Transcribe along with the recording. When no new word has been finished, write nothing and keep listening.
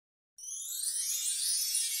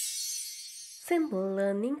Symbol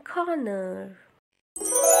Learning Corner.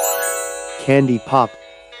 Candy Pop,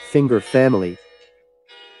 Finger Family.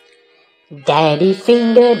 Daddy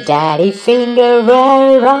finger,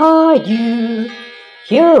 where are you?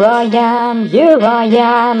 Here I am,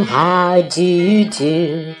 how do you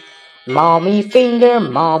do? Mommy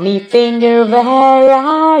finger, where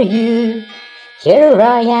are you? Here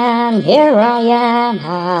I am,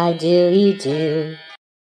 how do you do?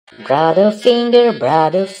 Brother finger,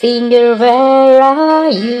 where are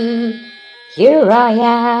you? Here I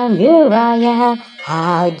am,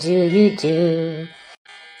 how do you do?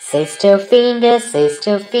 Sister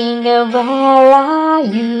finger, where are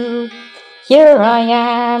you? Here I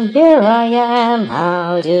am,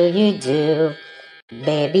 how do you do?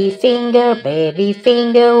 Baby finger,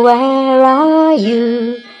 where are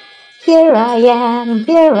you? Here I am,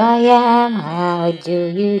 how do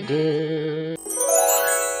you do?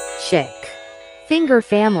 Chick, Finger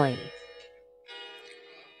Family.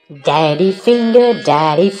 Daddy finger,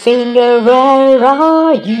 where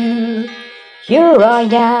are you? Here I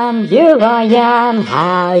am,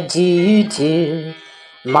 how do you do?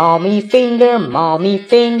 Mommy finger,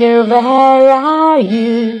 where are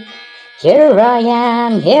you? Here I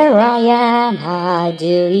am, how do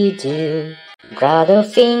you do? Brother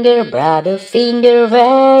finger,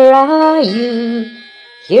 where are you?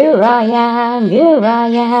 Here I am,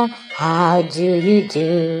 how do you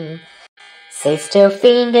do? Sister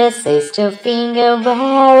finger,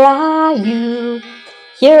 where are you?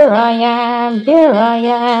 Here I am,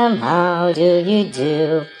 how do you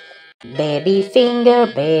do? Baby finger,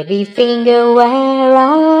 where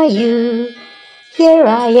are you? Here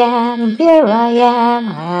I am,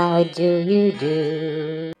 how do you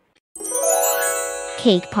do?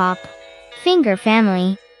 Cake Pop, Finger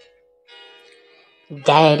Family.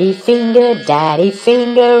 Daddy finger,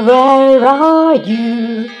 where are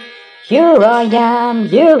you? Here I am,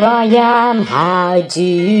 how do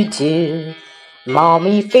you do?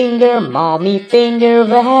 Mommy finger,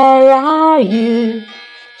 where are you?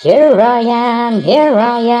 Here I am,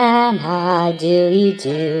 how do you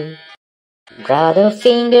do? Brother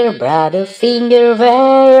finger,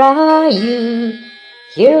 where are you?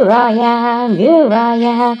 Here I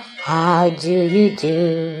am, how do you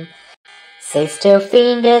do? Sister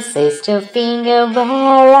finger,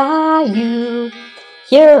 where are you?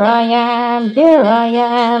 Here I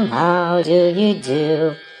am, how do you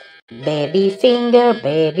do? Baby finger,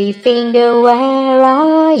 where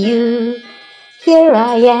are you? Here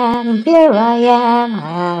I am,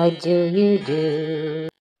 how do you do?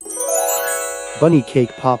 Bunny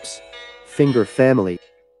Cake Pops, Finger Family.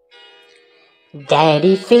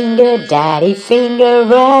 Daddy finger,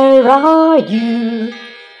 where are you?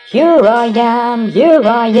 Here I am,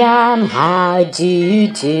 how do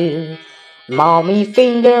you do? Mommy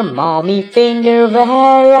finger,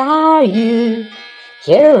 where are you?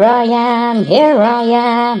 Here I am,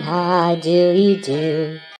 how do you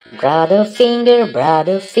do? Brother finger,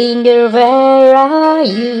 where are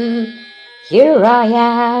you? Here I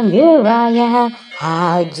am,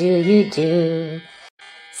 how do you do?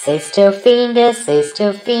 Sister finger,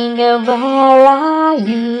 where are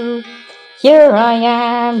you? Here I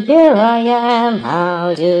am,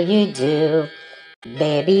 how do you do?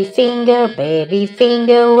 Baby finger,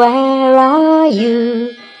 where are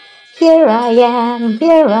you? Here I am,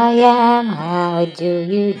 how do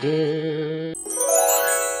you do?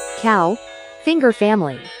 Cow, Finger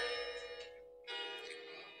Family.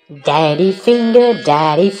 Daddy finger,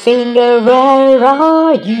 where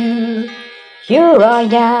are you? Here I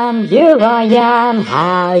am,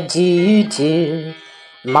 how do you do?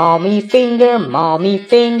 Mommy finger,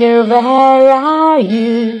 where are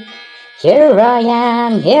you? Here I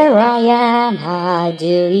am, how do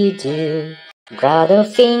you do? Brother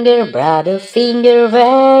finger,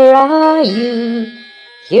 where are you?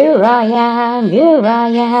 Here I am,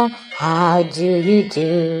 how do you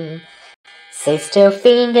do? Sister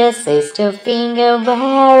finger,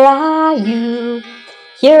 where are you?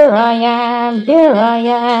 Here I am,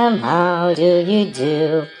 how do you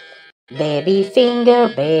do? Baby finger,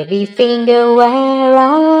 where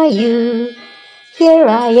are you? Here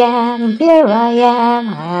I am,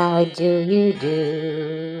 how do you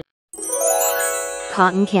do?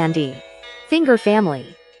 Cotton Candy, Finger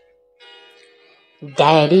Family.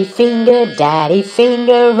 Daddy finger,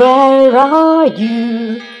 where are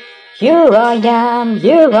you? Here I am,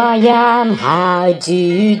 how do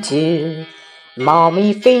you do?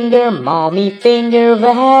 Mommy finger,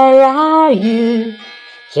 where are you?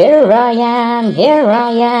 Here I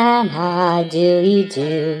am, how do you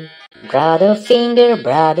do? Brother finger,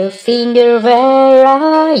 where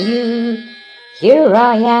are you? Here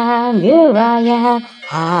I am,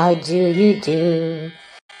 how do you do?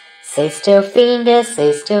 Sister finger,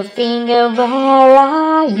 where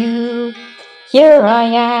are you? Here I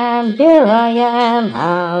am,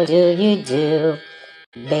 how do you do?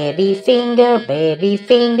 Baby finger,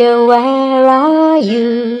 where are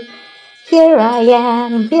you? Here I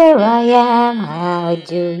am, how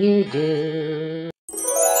do you do?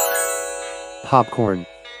 Popcorn.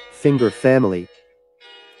 Finger family.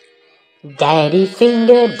 Daddy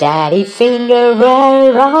finger,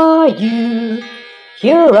 where are you?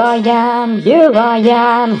 Here I am,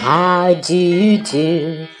 how do you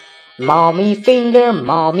do? Mommy finger,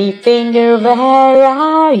 where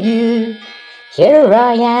are you? Here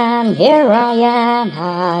I am,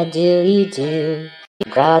 how do you do?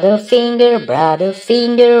 Brother finger,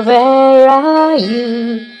 where are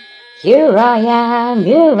you? Here I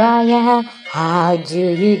am, how do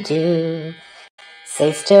you do?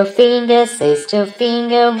 Sister finger,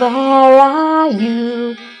 where are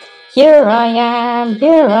you? Here I am,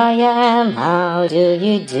 how do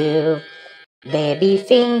you do? Baby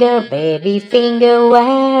finger,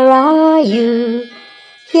 where are you?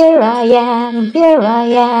 Here I am,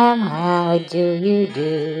 how do you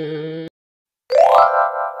do?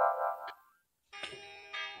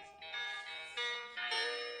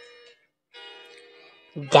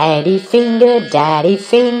 Daddy finger,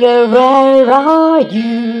 where are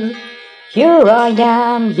you? Here I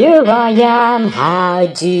am, how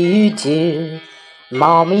do you do?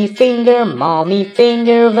 Mommy finger,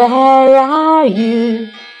 where are you?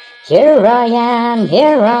 Here I am,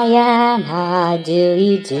 how do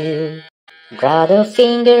you do? Brother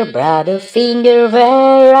finger,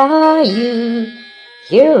 where are you?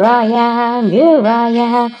 Here I am,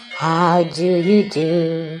 how do you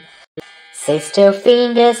do? Sister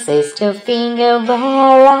finger,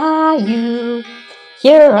 where are you?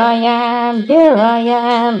 Here I am,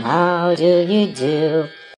 how do you do?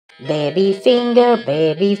 Baby finger,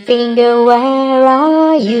 where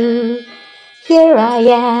are you? Here I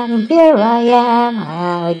am,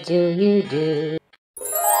 how do you do?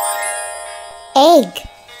 Egg.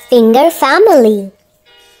 Finger family.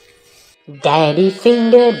 Daddy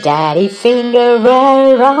finger,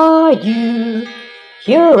 where are you?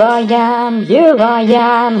 Here I am,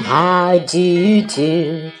 how do you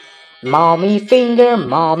do? Mommy finger,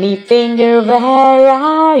 where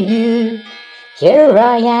are you? Here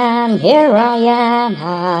I am,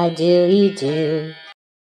 how do you do?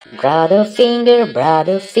 Brother finger,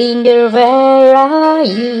 where are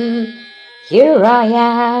you? Here I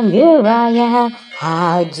am,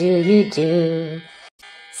 how do you do?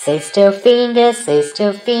 Sister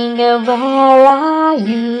finger, where are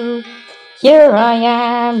you? Here I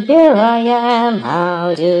am,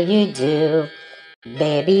 how do you do?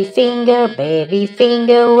 Baby finger,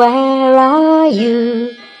 where are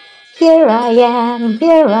you? Here I am,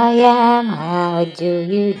 how do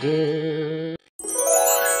you do?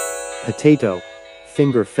 Potato.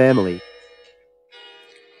 Finger family.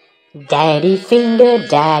 Daddy finger,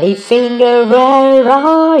 where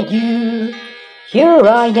are you? Here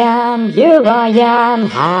I am,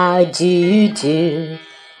 how do you do?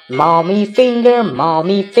 Mommy finger,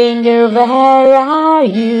 where are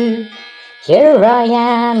you? Here I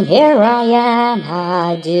am,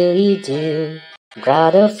 how do you do?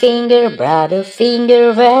 Brother finger,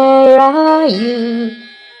 where are you?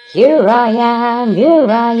 Here I am,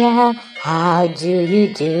 how do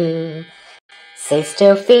you do?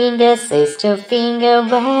 Sister finger,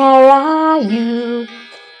 where are you?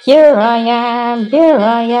 Here I am,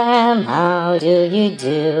 how do you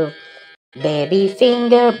do? Baby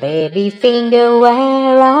finger,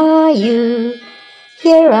 where are you?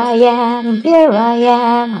 Here I am,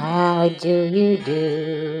 how do you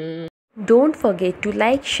do? Don't forget to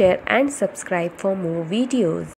like, share and subscribe for more videos.